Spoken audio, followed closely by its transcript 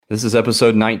This is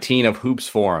episode 19 of Hoops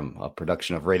Forum, a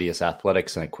production of Radius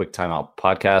Athletics and a Quick Timeout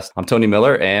podcast. I'm Tony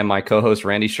Miller, and my co-host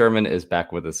Randy Sherman is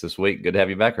back with us this week. Good to have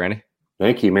you back, Randy.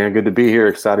 Thank you, man. Good to be here.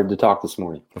 Excited to talk this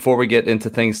morning. Before we get into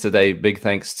things today, big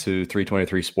thanks to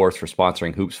 323 Sports for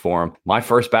sponsoring Hoops Forum. My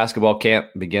first basketball camp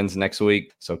begins next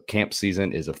week, so camp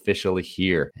season is officially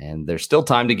here. And there's still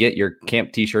time to get your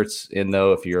camp t-shirts in,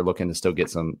 though, if you're looking to still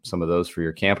get some of those for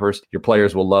your campers. Your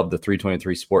players will love the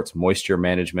 323 Sports Moisture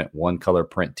Management one-color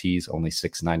print tees, only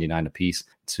 $6.99 a piece.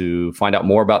 To find out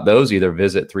more about those, either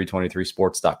visit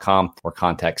 323sports.com or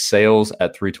contact sales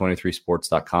at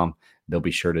 323sports.com. They'll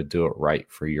be sure to do it right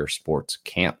for your sports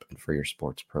camp and for your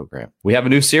sports program. We have a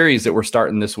new series that we're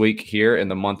starting this week here in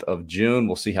the month of June.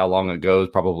 We'll see how long it goes,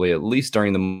 probably at least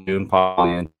during the June,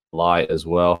 probably in July as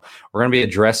well. We're going to be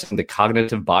addressing the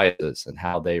cognitive biases and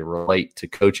how they relate to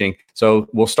coaching. So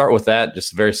we'll start with that.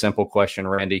 Just a very simple question,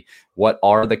 Randy. What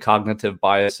are the cognitive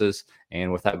biases?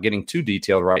 And without getting too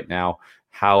detailed right now,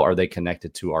 how are they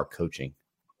connected to our coaching?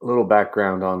 A little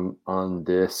background on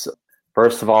this.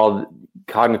 First of all,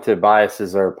 cognitive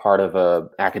biases are part of an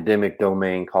academic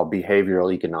domain called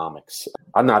behavioral economics.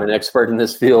 I'm not an expert in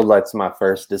this field. That's my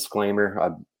first disclaimer.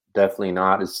 I'm definitely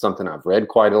not. It's something I've read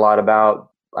quite a lot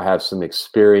about. I have some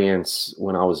experience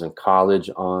when I was in college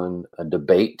on a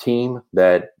debate team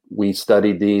that we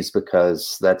studied these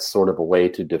because that's sort of a way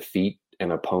to defeat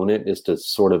an opponent, is to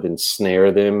sort of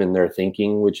ensnare them in their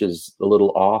thinking, which is a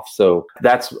little off. So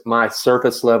that's my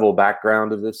surface level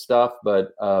background of this stuff.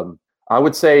 But I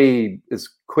would say as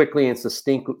quickly and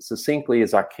succinctly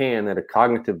as I can that a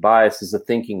cognitive bias is a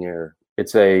thinking error.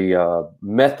 It's a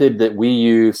method that we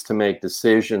use to make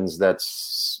decisions that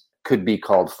could be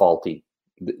called faulty.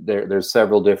 There's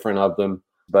several different of them,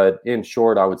 but in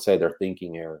short, I would say they're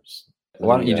thinking errors.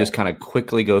 Why don't you just kind of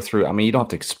quickly go through? I mean, you don't have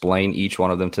to explain each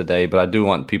one of them today, but I do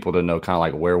want people to know kind of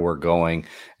like where we're going,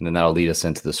 and then that'll lead us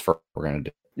into this first we're going to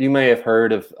do. You may have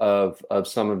heard of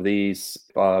some of these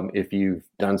if you've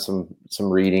done some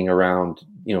reading around,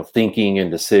 thinking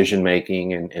and decision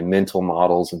making and mental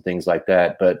models and things like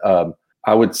that. But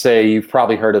I would say you've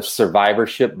probably heard of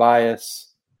survivorship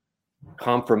bias,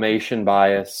 confirmation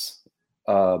bias.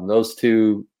 Those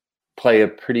two play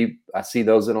I see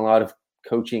those in a lot of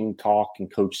coaching talk and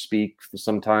coach speak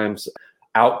sometimes.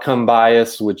 Outcome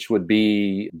bias, which would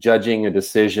be judging a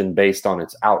decision based on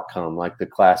its outcome. Like the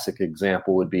classic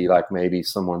example would be like maybe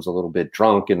someone's a little bit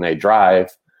drunk and they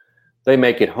drive, they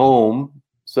make it home.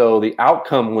 So the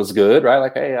outcome was good, right?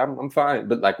 Like, hey, I'm fine.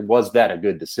 But like, was that a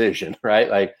good decision, right?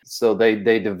 Like, so they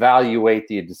devaluate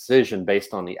the decision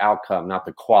based on the outcome, not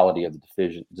the quality of the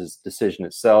decision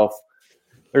itself.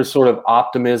 There's sort of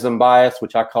optimism bias,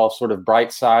 which I call sort of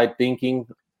bright side thinking,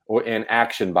 and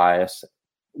action bias,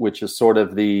 which is sort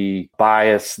of the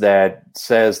bias that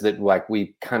says that like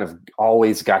we kind of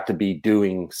always got to be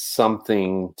doing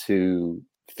something to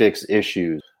fix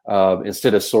issues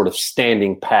instead of sort of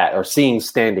standing pat or seeing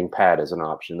standing pat as an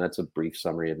option. That's a brief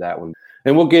summary of that one.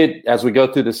 And we'll get, as we go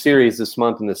through the series this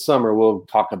month and this summer, we'll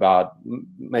talk about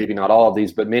maybe not all of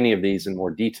these, but many of these in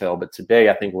more detail. But today,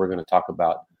 I think we're going to talk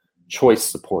about choice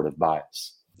supportive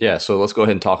bias. Yeah, so let's go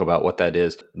ahead and talk about what that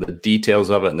is, the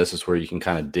details of it, and this is where you can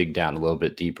kind of dig down a little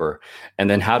bit deeper. And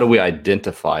then how do we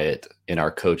identify it in our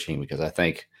coaching? Because I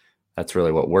think that's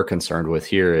really what we're concerned with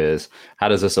here is how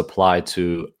does this apply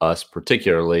to us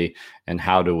particularly, and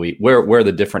how do where are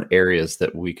the different areas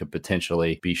that we could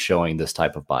potentially be showing this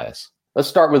type of bias? Let's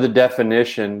start with the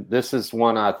definition. This is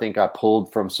one I think I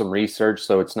pulled from some research,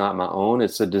 so it's not my own.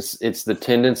 It's the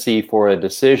tendency for a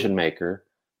decision maker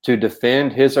to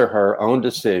defend his or her own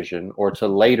decision or to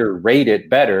later rate it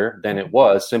better than it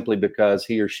was simply because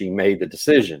he or she made the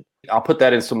decision. I'll put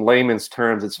that in some layman's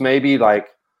terms. It's maybe like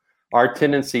our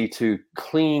tendency to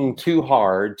cling too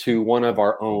hard to one of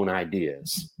our own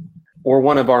ideas or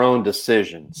one of our own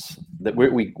decisions, that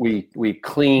we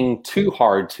cling too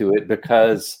hard to it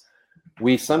because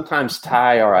we sometimes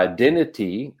tie our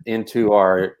identity into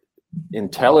our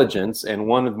intelligence, and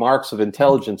one of the marks of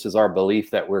intelligence is our belief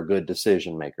that we're good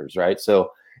decision makers, right?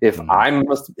 So if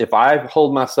I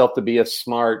hold myself to be a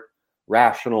smart,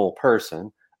 rational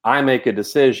person, I make a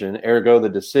decision, ergo the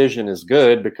decision is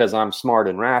good because I'm smart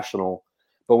and rational.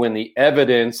 But when the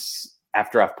evidence,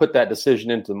 after I've put that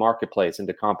decision into the marketplace,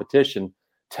 into competition,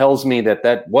 tells me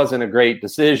that wasn't a great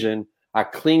decision, I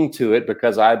cling to it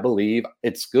because I believe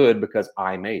it's good because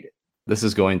I made it. This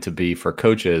is going to be for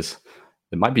coaches.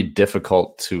 It might be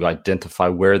difficult to identify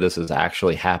where this is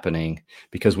actually happening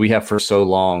because we have for so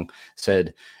long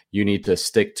said you need to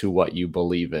stick to what you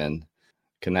believe in.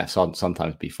 Can that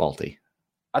sometimes be faulty?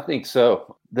 I think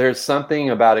so. There's something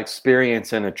about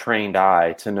experience in a trained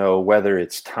eye to know whether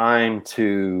it's time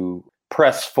to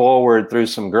press forward through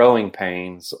some growing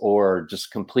pains or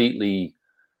just completely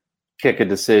kick a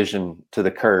decision to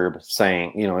the curb,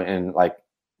 saying, and like,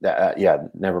 yeah,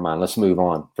 never mind. Let's move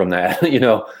on from that.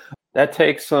 That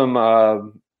takes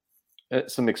some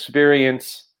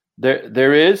experience.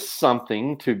 There is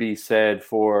something to be said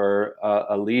for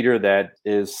a leader that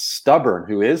is stubborn,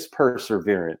 who is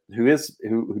perseverant,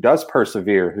 who does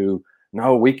persevere,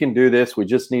 no, we can do this. We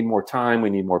just need more time.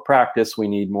 We need more practice. We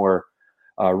need more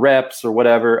reps or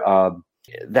whatever.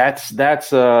 That's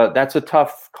a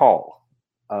tough call.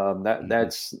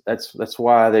 That's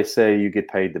why they say you get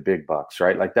paid the big bucks,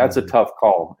 right? Like that's a tough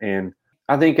call. And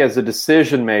I think as a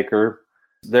decision maker,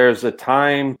 there's a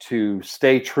time to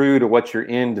stay true to what your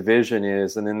end vision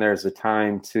is, and then there's a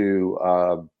time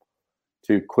to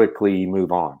quickly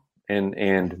move on.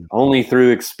 And only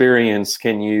through experience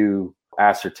can you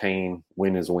ascertain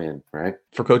when is when, right?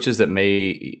 For coaches that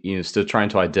may, still trying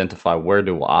to identify where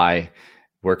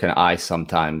can I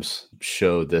sometimes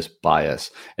show this bias?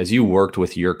 As you worked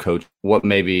with your coach, what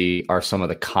maybe are some of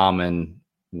the common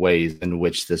ways in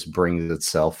which this brings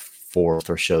itself forth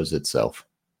or shows itself?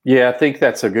 Yeah, I think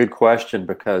that's a good question,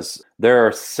 because there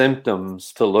are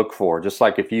symptoms to look for. Just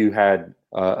like if you had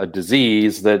a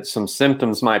disease, that some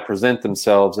symptoms might present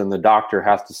themselves, and the doctor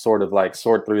has to sort of like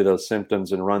sort through those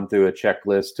symptoms and run through a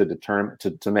checklist to determine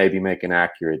to maybe make an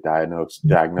accurate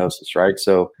diagnosis, right?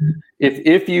 So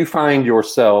if you find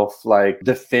yourself like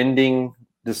defending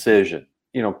decision,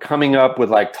 coming up with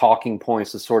like talking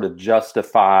points to sort of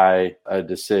justify a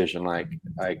decision, like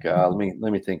let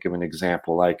me think of an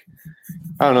example. Like,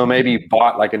 I don't know, maybe you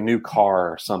bought like a new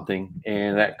car or something,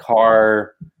 and that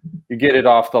car, you get it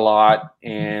off the lot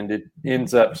and it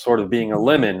ends up sort of being a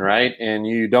lemon, right? And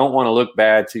you don't want to look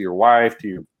bad to your wife, to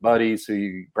your buddies who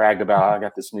you bragged about, I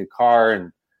got this new car,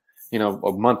 and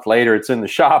a month later it's in the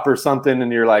shop or something,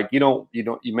 and you're like, you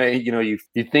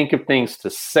think of things to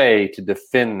say to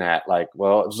defend that, like,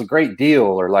 well, it was a great deal,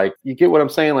 or like, you get what I'm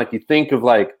saying? Like, you think of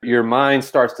like, your mind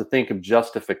starts to think of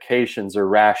justifications or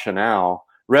rationale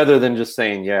rather than just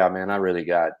saying, yeah, man, I really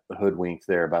got hoodwinked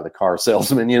there by the car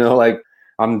salesman, like,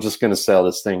 I'm just going to sell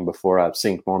this thing before I've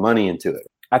sink more money into it.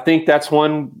 I think that's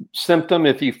one symptom.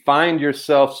 If you find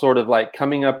yourself sort of like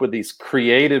coming up with these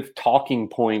creative talking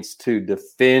points to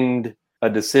defend a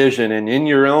decision, and in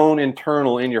your own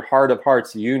internal, in your heart of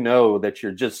hearts, that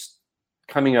you're just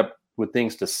coming up with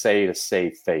things to save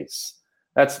face.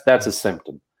 That's a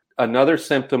symptom. Another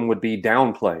symptom would be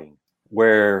downplaying,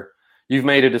 where you've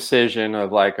made a decision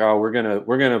of like, oh, we're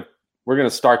gonna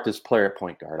start this player at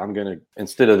point guard.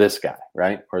 Instead of this guy,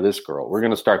 right, or this girl, we're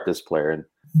gonna start this player,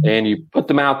 and you put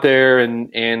them out there, and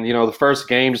the first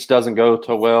game just doesn't go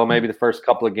so well. Maybe the first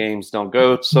couple of games don't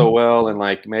go so well, and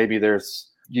like maybe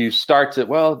you start to,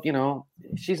 well,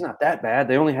 she's not that bad.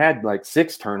 They only had like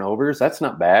 6 turnovers. That's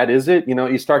not bad, is it?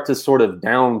 You start to sort of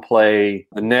downplay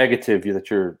the negative that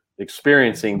you're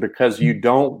experiencing, because you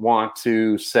don't want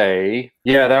to say,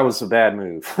 yeah, that was a bad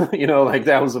move, like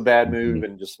that was a bad move,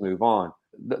 and just move on.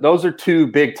 Those are 2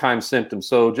 big time symptoms.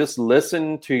 So just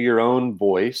listen to your own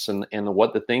voice and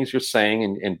what the things you're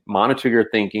saying, and monitor your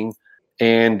thinking,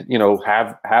 and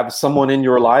have someone in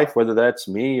your life, whether that's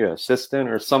me, an assistant,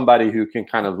 or somebody who can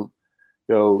kind of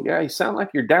go, yeah, you sound like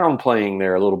you're downplaying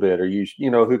there a little bit, or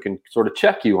who can sort of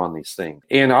check you on these things.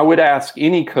 And I would ask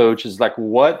any coach is like,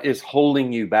 what is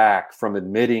holding you back from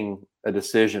admitting a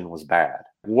decision was bad?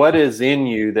 What is in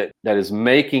you that is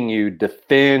making you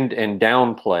defend and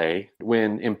downplay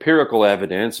when empirical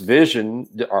evidence, vision,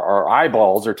 our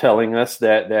eyeballs are telling us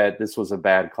that this was a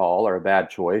bad call or a bad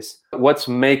choice? What's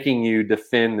making you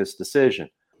defend this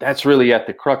decision? That's really at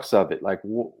the crux of it. Like,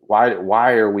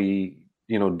 why are we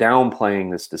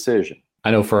downplaying this decision?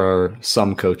 I know for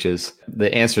some coaches,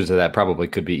 the answer to that probably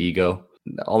could be ego,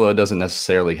 although it doesn't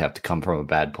necessarily have to come from a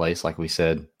bad place. Like we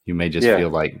said, you may just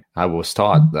feel like, I was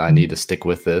taught that I need to stick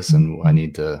with this, and I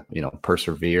need to,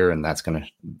 persevere, and that's going to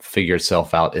figure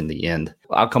itself out in the end.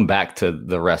 I'll come back to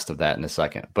the rest of that in a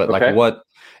second. But like, what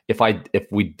if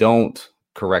we don't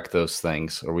correct those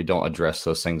things, or we don't address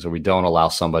those things, or we don't allow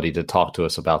somebody to talk to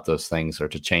us about those things, or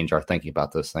to change our thinking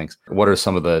about those things? What are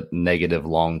some of the negative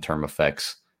long-term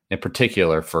effects, in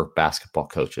particular for basketball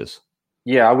coaches?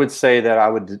 Yeah, I would say that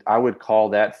I would call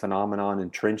that phenomenon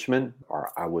entrenchment,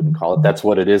 or I wouldn't call it. That's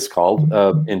what it is called,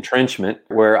 entrenchment,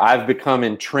 where I've become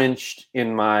entrenched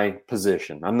in my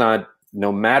position. I'm not,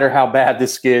 no matter how bad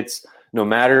this gets, no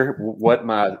matter what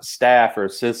my staff or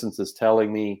assistants is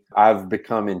telling me, I've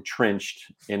become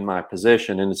entrenched in my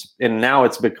position. And now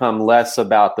it's become less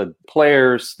about the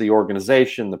players, the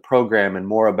organization, the program, and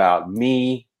more about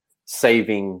me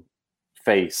saving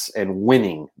face and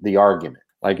winning the argument.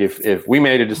 Like if we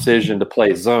made a decision to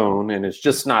play zone and it's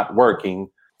just not working,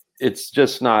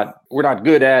 we're not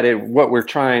good at it. What we're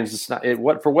trying is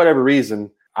for whatever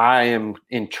reason, I am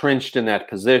entrenched in that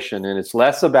position. And it's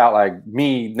less about like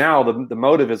me. Now the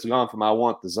motive has gone from I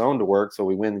want the zone to work so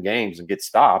we win games and get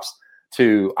stops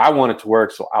to I want it to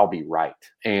work so I'll be right.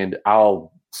 And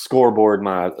I'll scoreboard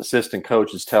my assistant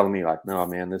coach is telling me like, no,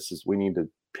 man, we need to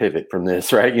pivot from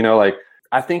this, right? Like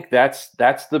I think that's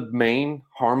the main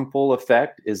harmful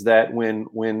effect is that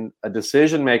when a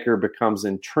decision maker becomes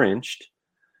entrenched,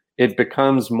 it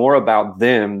becomes more about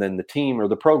them than the team or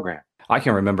the program. I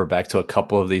can remember back to a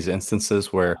couple of these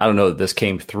instances where I don't know that this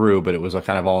came through, but it was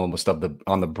kind of almost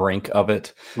on the brink of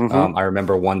it. Mm-hmm. I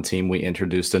remember one team we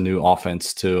introduced a new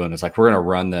offense to, and it's like, we're going to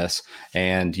run this,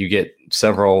 and you get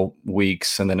several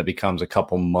weeks, and then it becomes a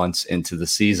couple months into the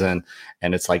season,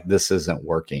 and it's like, this isn't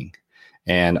working.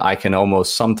 And I can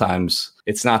almost sometimes,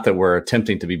 it's not that we're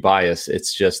attempting to be biased.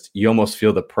 It's just you almost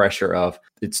feel the pressure of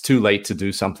it's too late to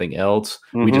do something else.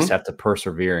 Mm-hmm. We just have to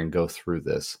persevere and go through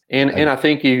this. And I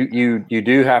think you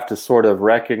do have to sort of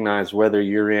recognize whether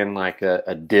you're in like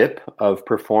a dip of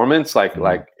performance, like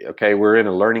okay, we're in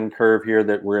a learning curve here,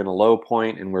 that we're in a low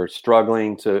point and we're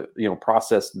struggling to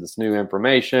process this new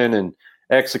information and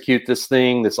execute this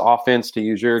offense, to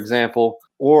use your example,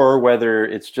 or whether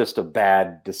it's just a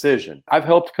bad decision. I've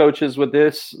helped coaches with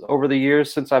this over the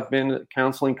years since I've been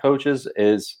counseling coaches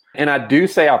and I do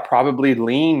say I probably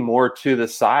lean more to the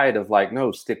side of like,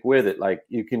 no, stick with it. Like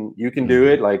you can do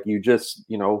it. Like you just,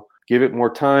 give it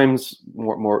more time,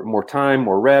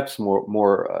 more reps,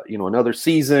 more another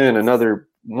season, another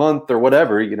month or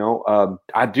whatever,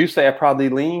 I do say I probably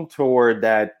lean toward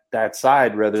that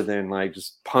side rather than like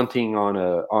just punting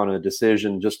on a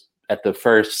decision just at the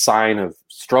first sign of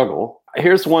struggle.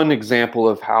 Here's one example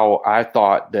of how I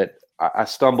thought that I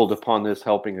stumbled upon this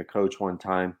helping a coach one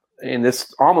time. And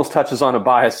this almost touches on a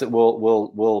bias that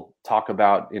we'll talk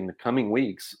about in the coming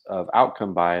weeks of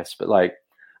outcome bias. But like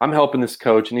I'm helping this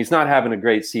coach and he's not having a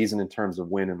great season in terms of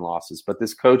win and losses, but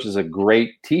this coach is a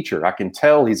great teacher. I can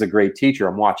tell he's a great teacher.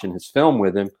 I'm watching his film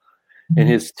with him. And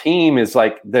his team is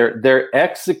like they're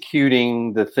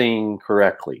executing the thing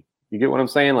correctly. You get what I'm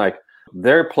saying? Like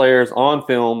their players on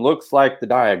film looks like the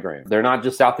diagram. They're not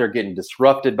just out there getting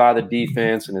disrupted by the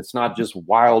defense, and it's not just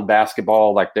wild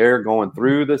basketball. Like they're going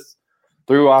through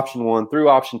option one, through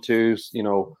option two,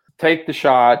 take the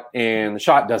shot, and the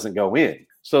shot doesn't go in.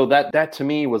 So that to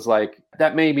me was like,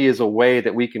 that maybe is a way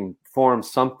that we can form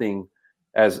something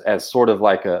as sort of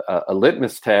like a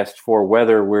litmus test for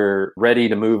whether we're ready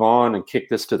to move on and kick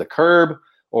this to the curb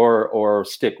or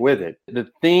stick with it. The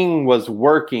thing was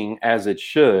working as it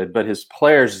should, but his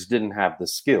players just didn't have the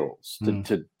skills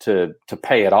to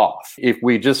pay it off. If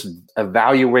we just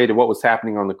evaluated what was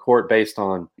happening on the court based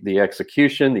on the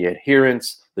execution, the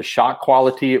adherence, the shot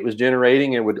quality it was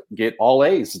generating, it would get all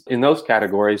A's in those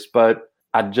categories. But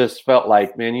I just felt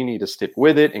like, man, you need to stick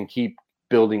with it and keep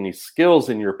building these skills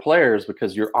in your players,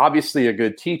 because you're obviously a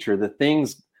good teacher. The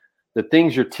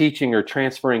things you're teaching are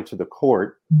transferring to the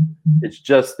court. It's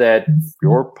just that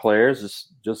your players is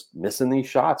just missing these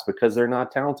shots because they're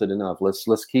not talented enough.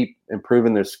 Let's keep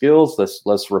improving their skills.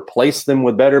 Let's replace them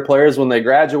with better players when they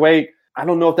graduate. I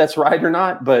don't know if that's right or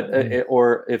not, but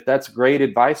or if that's great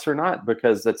advice or not,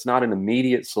 because that's not an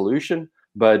immediate solution.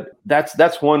 But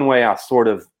that's one way I sort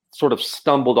of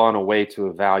stumbled on a way to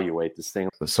evaluate this thing.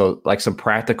 So like some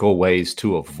practical ways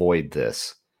to avoid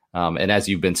this. And as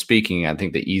you've been speaking, I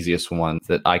think the easiest one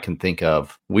that I can think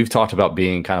of, we've talked about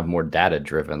being kind of more data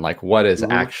driven, like what is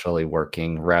actually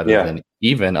working rather than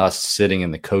even us sitting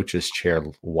in the coach's chair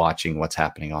watching what's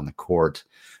happening on the court.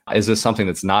 Is this something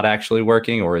that's not actually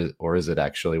working, or is it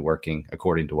actually working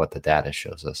according to what the data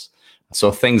shows us?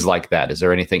 So things like that. Is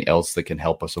there anything else that can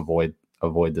help us avoid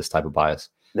this type of bias?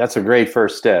 That's a great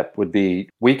first step, would be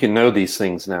we can know these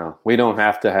things now. We don't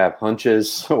have to have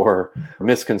hunches or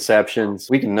misconceptions.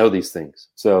 We can know these things.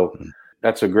 So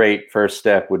that's a great first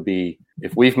step, would be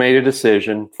if we've made a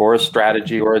decision for a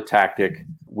strategy or a tactic,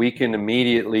 we can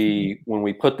immediately, when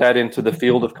we put that into the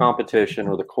field of competition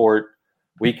or the court,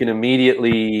 we can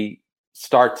immediately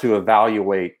start to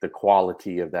evaluate the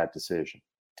quality of that decision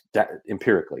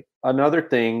empirically. Another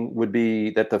thing would be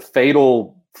that the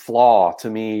fatal flaw to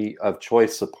me of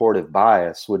choice supportive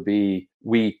bias would be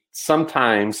we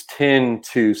sometimes tend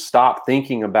to stop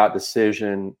thinking about a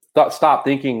decision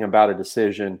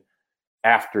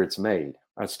after it's made.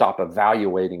 I stop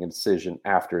evaluating a decision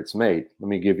after it's made. Let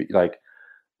me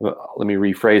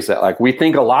rephrase that. Like, we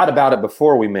think a lot about it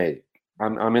before we make it.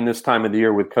 I'm in this time of the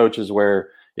year with coaches where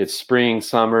it's spring,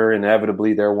 summer,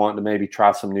 inevitably they're wanting to maybe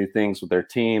try some new things with their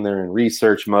team. They're in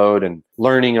research mode and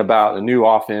learning about a new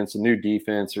offense, a new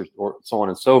defense, or so on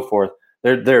and so forth.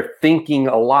 They're thinking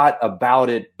a lot about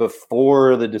it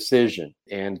before the decision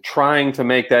and trying to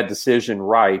make that decision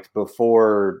right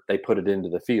before they put it into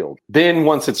the field. Then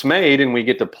once it's made and we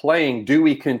get to playing, do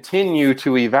we continue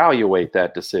to evaluate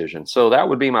that decision? So that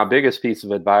would be my biggest piece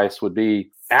of advice, would be,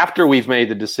 after we've made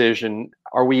the decision,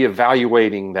 are we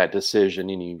evaluating that decision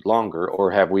any longer,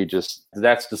 or have we just,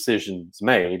 that's decisions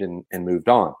made and moved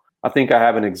on? I think I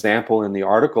have an example in the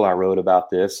article I wrote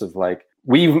about this of like,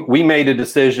 we made a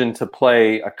decision to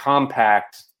play a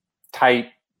compact, tight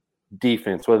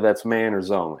defense, whether that's man or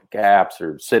zone, like gaps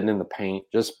or sitting in the paint.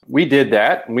 We did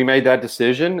that, and we made that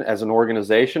decision as an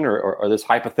organization, or this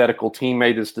hypothetical team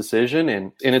made this decision,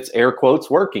 and it's air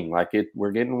quotes working. Like,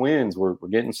 we're getting wins, we're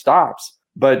getting stops.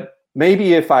 But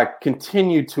maybe if I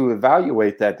continue to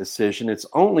evaluate that decision, it's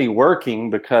only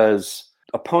working because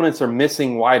opponents are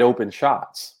missing wide open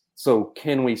shots. So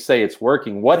can we say it's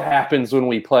working? What happens when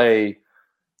we play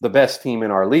the best team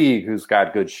in our league who's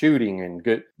got good shooting and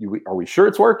good? Are we sure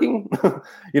it's working?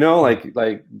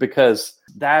 Because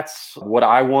that's what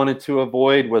I wanted to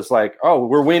avoid, was like, oh,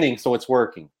 we're winning, so it's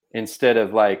working, instead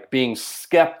of like being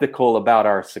skeptical about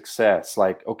our success.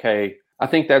 Like, okay, I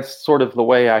think that's sort of the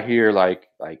way I hear like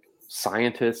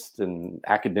scientists and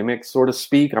academics sort of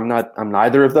speak. I'm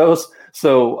neither of those.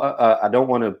 So I don't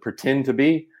want to pretend to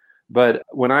be. But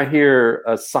when I hear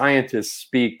a scientist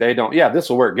speak, they don't, this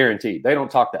will work, guaranteed. They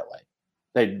don't talk that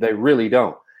way. They really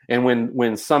don't. And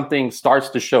when something starts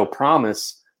to show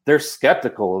promise, they're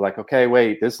skeptical. Like, okay,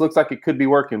 wait, this looks like it could be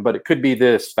working, but it could be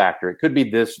this factor. It could be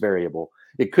this variable.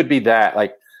 It could be that.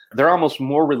 Like, they're almost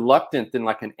more reluctant than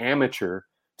like an amateur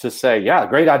to say, yeah,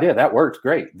 great idea, that works,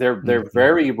 great. They're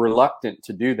very reluctant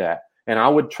to do that. And I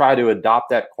would try to adopt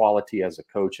that quality as a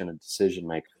coach and a decision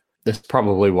maker. That's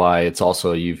probably why it's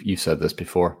also, you've said this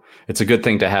before, it's a good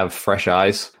thing to have fresh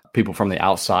eyes, people from the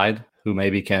outside who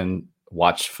maybe can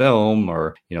watch film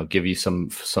or, give you some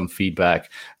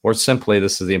feedback, or simply,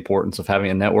 this is the importance of having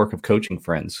a network of coaching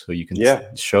friends who you can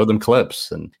show them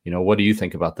clips and, what do you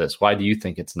think about this? Why do you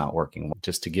think it's not working?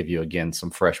 Just to give you, again,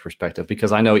 some fresh perspective,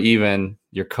 because I know even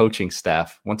your coaching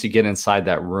staff, once you get inside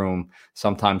that room,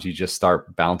 sometimes you just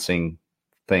start bouncing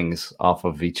things off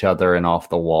of each other and off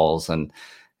the walls, and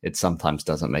it sometimes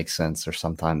doesn't make sense, or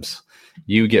sometimes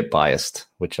you get biased,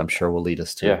 which I'm sure will lead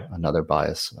us to another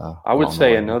bias. I would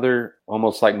say another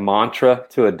almost like mantra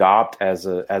to adopt as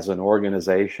an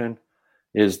organization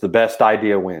is the best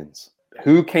idea wins.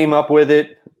 Who came up with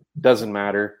it doesn't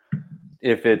matter.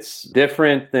 If it's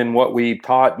different than what we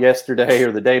taught yesterday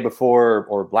or the day before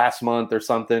or last month or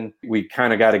something, we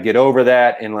kind of got to get over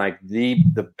that. And like the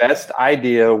best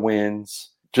idea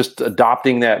wins, just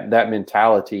adopting that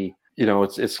mentality.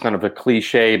 It's kind of a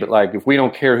cliche, but like, if we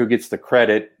don't care who gets the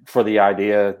credit for the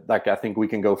idea, like, I think we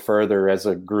can go further as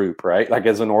a group, right? Like,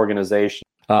 as an organization.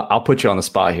 I'll put you on the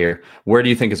spot here. Where do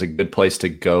you think is a good place to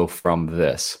go from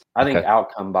this? I think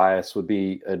outcome bias would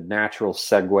be a natural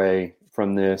segue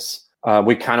from this.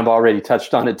 We kind of already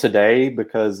touched on it today,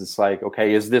 because it's like,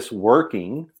 okay, is this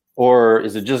working? Or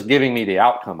is it just giving me the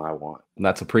outcome I want? And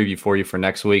that's a preview for you for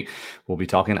next week. We'll be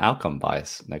talking outcome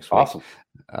bias next week. Awesome.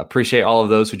 Appreciate all of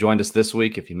those who joined us this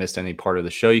week. If you missed any part of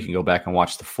the show, you can go back and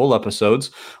watch the full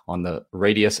episodes on the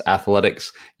Radius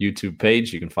Athletics YouTube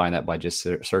page. You can find that by just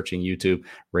searching YouTube,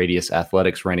 Radius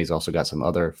Athletics. Randy's also got some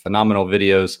other phenomenal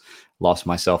videos. Lost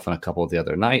myself in a couple the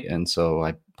other night, and so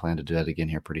I plan to do that again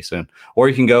here pretty soon. Or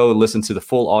you can go listen to the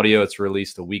full audio. It's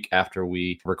released a week after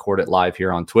we record it live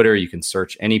here on Twitter. You can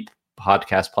search any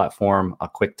podcast platform, a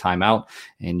quick timeout,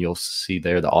 and you'll see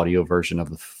there the audio version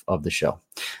of the show.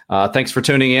 Thanks for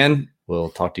tuning in. We'll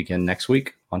talk to you again next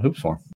week on Hoops Forum.